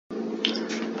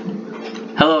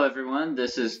everyone,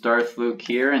 this is Darth Luke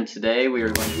here, and today we are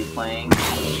going to be playing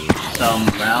some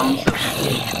rounds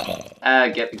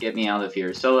of... get me out of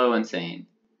here. Solo Insane.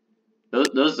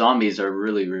 Those zombies are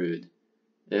really rude.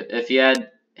 If you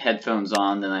had headphones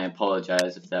on, then I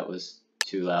apologize if that was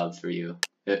too loud for you.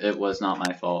 It was not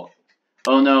my fault.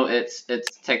 Oh no, it's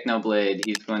Teckhnoblade.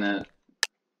 He's going to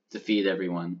defeat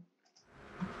everyone.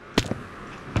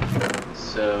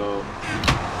 So...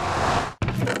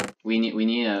 We need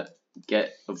to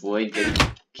avoid getting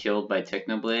killed by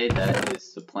Teckhnoblade. That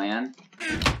is the plan.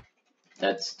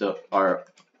 That's our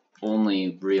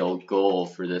only real goal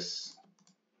for this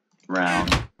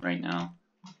round right now.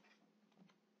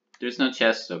 There's no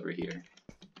chest over here.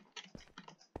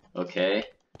 Okay.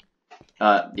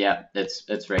 Yeah,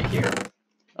 it's right here.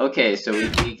 Okay, so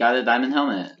we got a diamond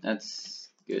helmet. That's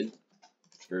good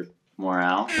for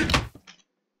morale.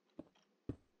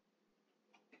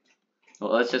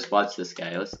 Well, let's just watch this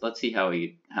guy. Let's see how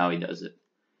he does it.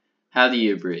 How do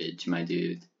you bridge, my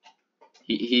dude?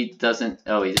 He doesn't.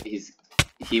 Oh,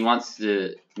 he wants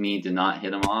me to not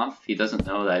hit him off. He doesn't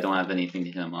know that I don't have anything to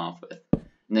hit him off with. And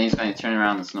then he's going to turn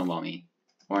around and snowball me,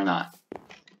 or not.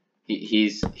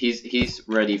 He's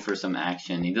ready for some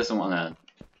action. He doesn't want to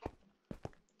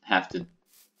have to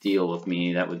deal with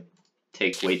me. That would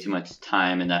take way too much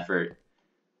time and effort.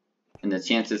 And the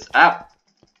chances. Ow!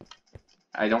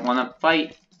 I don't want to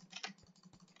fight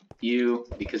you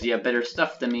because you have better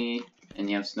stuff than me and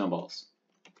you have snowballs.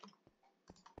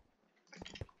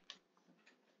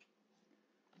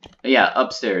 But yeah,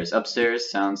 upstairs.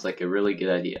 Upstairs sounds like a really good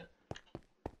idea.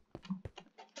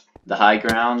 The high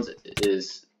ground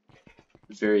is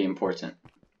very important.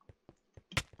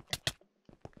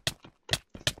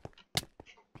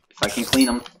 If I can clean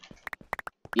them.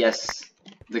 Yes,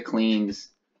 the cleans.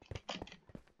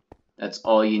 That's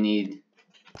all you need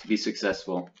to be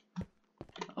successful.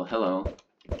 Oh, hello.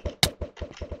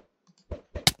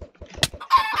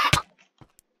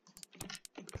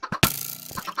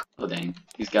 Oh, dang.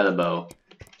 He's got a bow.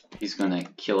 He's gonna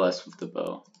kill us with the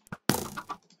bow.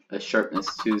 A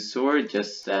sharpness 2 sword,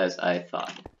 just as I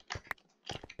thought.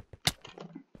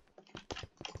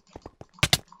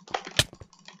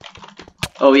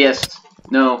 Oh, yes.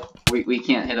 No, we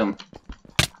can't hit him.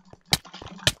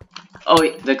 Oh,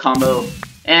 wait, the combo.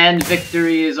 And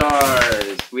victory is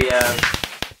ours! We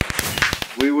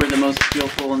were the most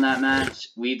skillful in that match.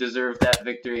 We deserve that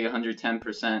victory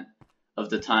 110% of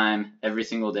the time, every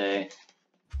single day.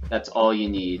 That's all you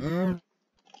need.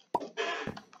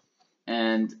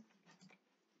 And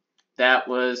that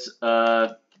was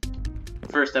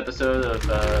first episode of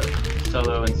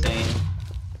Solo Insane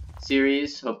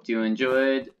series. Hope you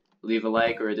enjoyed. Leave a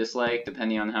like or a dislike,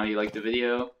 depending on how you like the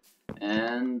video.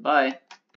 And bye.